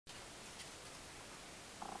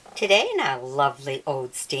Today in our lovely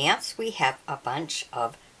old stamps, we have a bunch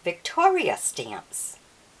of Victoria stamps.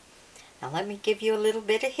 Now let me give you a little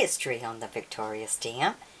bit of history on the Victoria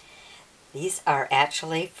stamp. These are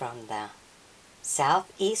actually from the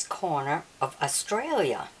southeast corner of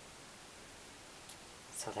Australia.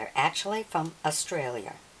 So they're actually from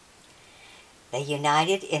Australia. They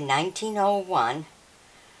united in 1901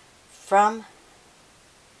 from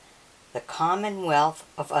the Commonwealth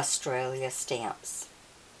of Australia stamps.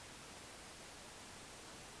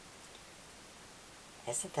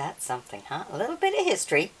 Isn't that something, huh? A little bit of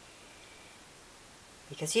history.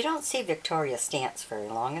 Because you don't see Victoria stamps very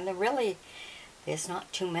long, and there's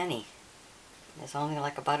not too many. There's only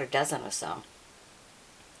like about a dozen or so.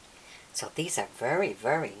 So these are very,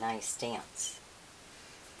 very nice stamps.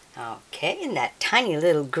 Okay, and that tiny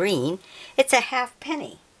little green, it's a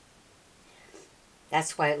halfpenny.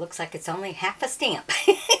 That's why it looks like it's only half a stamp.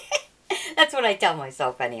 That's what I tell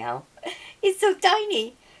myself anyhow. It's so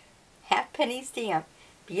tiny. Halfpenny stamp.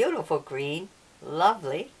 Beautiful green.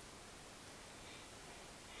 Lovely.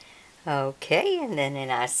 Okay, and then in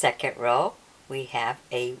our second row, we have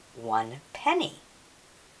a 1 penny.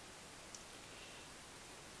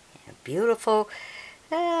 A beautiful,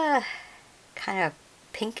 kind of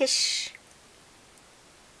pinkish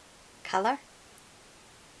color.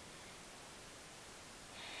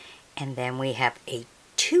 And then we have a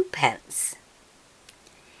 2 pence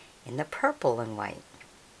in the purple and white.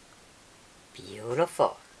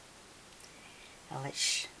 Beautiful. Now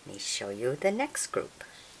let me show you the next group.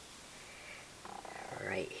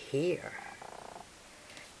 Right here.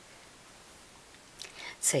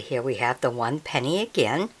 So here we have the 1 penny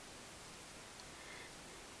again.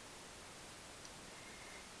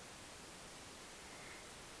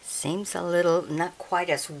 Seems a little, not quite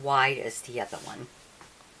as wide as the other one.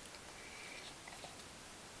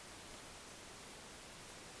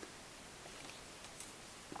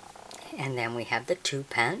 And then we have the 2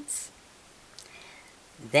 pence.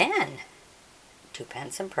 Then, 2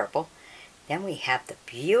 pence in purple. Then we have the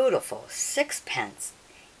beautiful 6 pence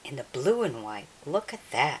in the blue and white. Look at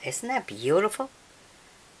that. Isn't that beautiful?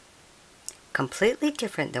 Completely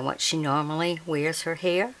different than what she normally wears her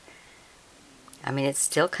hair. I mean, it's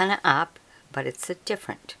still kind of up, but it's a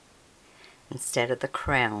different instead of the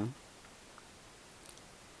crown.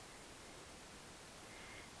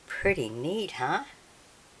 Pretty neat, huh?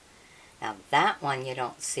 Now that one you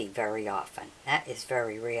don't see very often. That is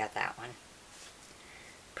very rare, that one.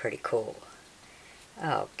 Pretty cool.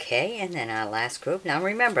 Okay, and then our last group. Now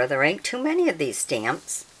remember, there ain't too many of these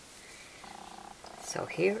stamps. So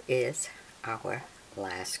here is our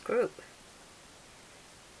last group.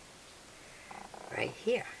 Right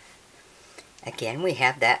here. Again, we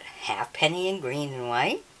have that halfpenny in green and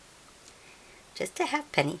white. Just a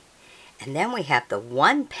halfpenny. And then we have the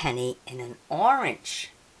 1 penny in an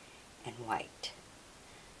orange and white.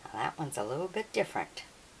 Now that one's a little bit different.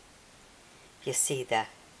 You see the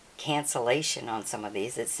cancellation on some of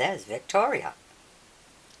these. It says Victoria.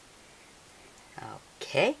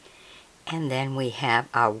 Okay. And then we have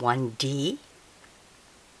our 1D,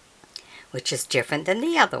 which is different than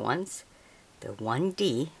the other ones. The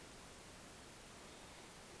 1D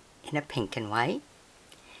in a pink and white.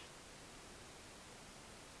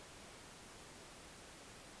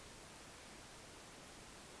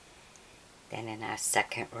 Then in our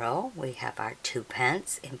second row, we have our 2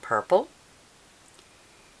 pence in purple.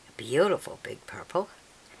 A beautiful big purple.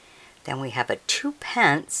 Then we have a 2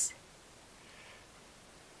 pence.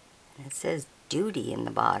 And it says duty in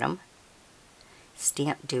the bottom.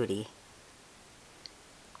 Stamp duty.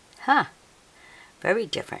 Huh. Very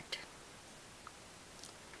different.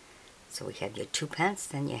 So we have your 2 pence,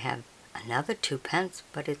 then you have another 2 pence,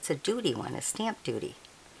 but it's a duty one, a stamp duty,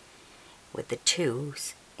 with the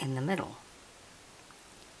 2s in the middle.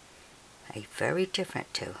 Very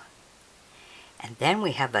different too. And then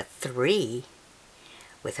we have a 3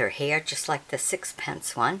 with her hair just like the 6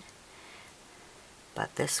 pence one,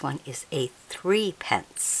 but this one is a 3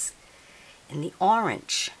 pence in the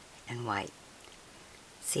orange and white.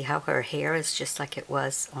 See how her hair is just like it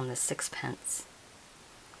was on the 6 pence.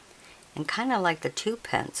 And kind of like the 2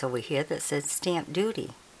 pence over here that says stamp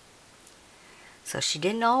duty. So she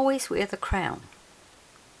didn't always wear the crown.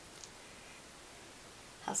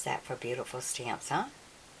 How's that for beautiful stamps, huh?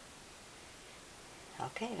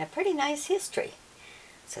 Okay, and a pretty nice history.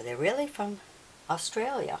 So they're really from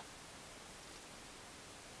Australia.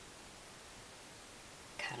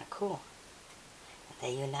 Kind of cool.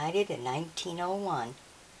 They united in 1901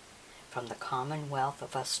 from the Commonwealth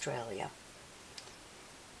of Australia,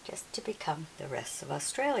 just to become the rest of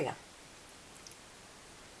Australia.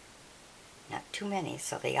 Not too too many,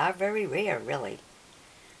 so they are very rare, really.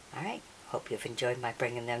 Alright, hope you've enjoyed my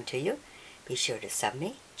bringing them to you. Be sure to sub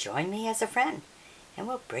me, join me as a friend, and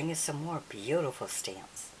we'll bring you some more beautiful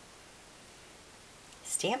stamps.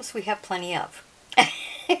 Stamps we have plenty of.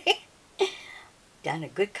 Done a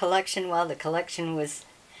good collection while the collection was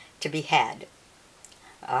to be had.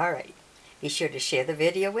 Alright, be sure to share the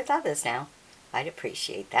video with others now. I'd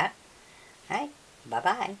appreciate that. Alright,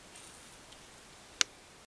 bye-bye.